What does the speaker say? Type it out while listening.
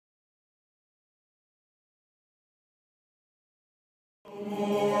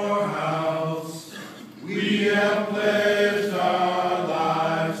Morehouse, we have pledged our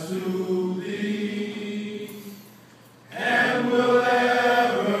lives to thee, and will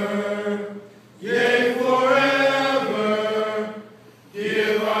ever, yea forever,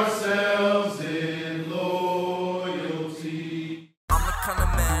 give ourselves in loyalty. I'm the kind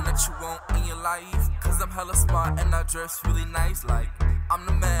of man that you want in your life, cause I'm hella smart and I dress really nice. Like, I'm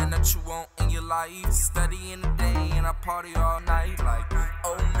the man that you want in your life, study in the day and I party all night. Like,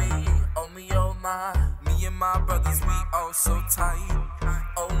 oh me, oh my, me and my brothers, we all so tight.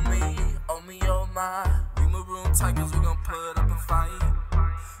 Oh me, oh my, we maroon tigers, we gon' put up a fight.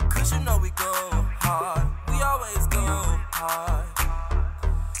 Cause you know we go hard, we always go hard.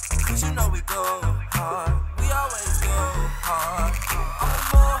 Cause you know we go hard, we always go hard. I'm a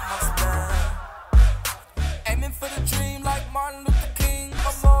Morehouse man, aiming for the dream like Martin Luther King. I'm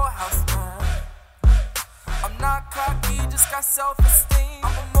a Morehouse man, I'm not cocky, just got self-esteem.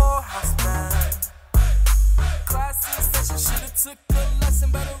 I'm a Morehouse man, class in session, should've took a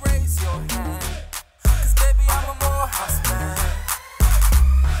lesson, better raise your hand. Cause baby, I'm a Morehouse man.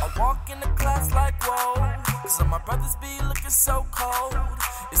 I walk in the class like whoa, cause all my brothers be looking so cold.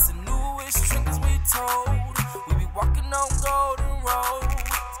 It's the newest trick as we told, we be walking on golden roads.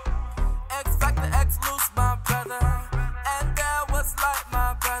 X Factor, X loose, my brother, and that was like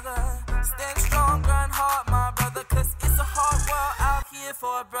my brother. Stand strong, grind hard, my brother, cause it's a hard world out here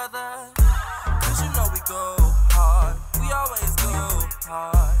for a brother. Cause you know we go hard, we always go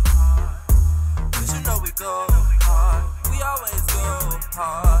hard. Cause you know we go hard, we always go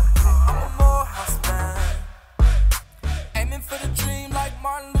hard. I'm a Morehouse man, aiming for the dream like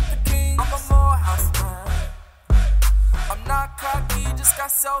Martin Luther King. I'm a Morehouse man, I'm not cocky, just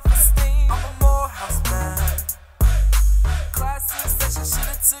got self-esteem. I'm a Morehouse man, class in session,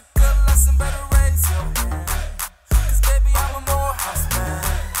 should've took a lesson, better raise your hand. Cause baby, I'm a Morehouse man.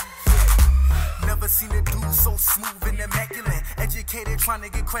 Never seen a dude so smooth and immaculate. Educated, trying to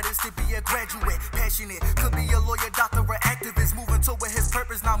get credits to be a graduate. Passionate, could be a lawyer, doctor, or activist. Moving toward his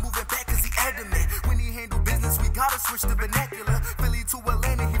purpose, not moving back cause he adamant. When he handle business, we gotta switch to vernacular. Philly to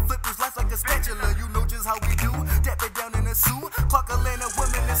Atlanta, he flipped his life like a spatula. You know just how we do, dap it down in a suit. Clark Atlanta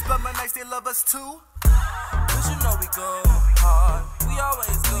women, and spell my nights, they love us too. Cause you know we go hard, we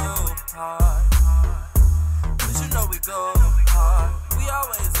always go hard. Cause you know we go hard, we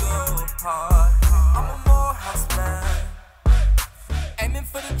always go hard. I'm a Morehouse man, aiming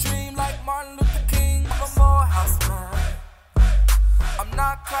for the dream like Martin Luther King. I'm a Morehouse man, I'm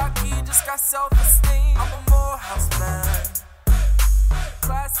not cocky, just got self-esteem. I'm a Morehouse man,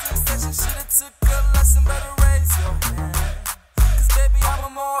 class in session, should've took a lesson, better raise your hand. Cause baby, I'm a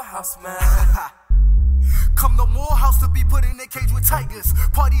Morehouse man. Come to Morehouse to be put in a cage with tigers.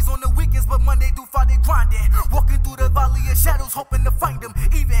 Parties on the weekends, but Monday through Friday grinding. Walking through the valley of shadows, hoping to find him.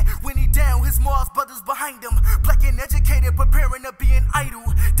 Even when he down, his Morehouse brothers behind him. Black and educated, preparing to be an idol.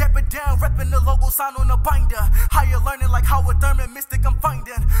 Dapper down, repping the logo sign on the binder. Higher learning like Howard Thurman, mystic I'm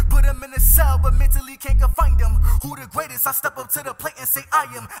finding. Put him in a cell, but mentally can't confine him. Who the greatest? I step up to the plate and say I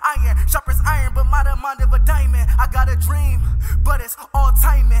am. Iron, sharp as iron, but my mind of a diamond. I got a dream, but it's all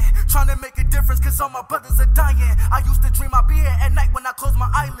timing. Trying to make a difference, cause all my brothers are dying. I used to dream I'd be here at night when I close my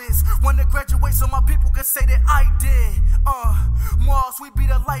eyelids. Want to graduate so my people can say that I did. Morehouse, we be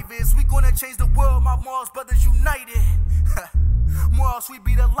the livest. We gonna change the world, my Morehouse brothers united. Morehouse, we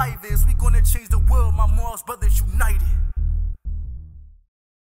be the livest. We gonna change the world, my Morehouse brothers united.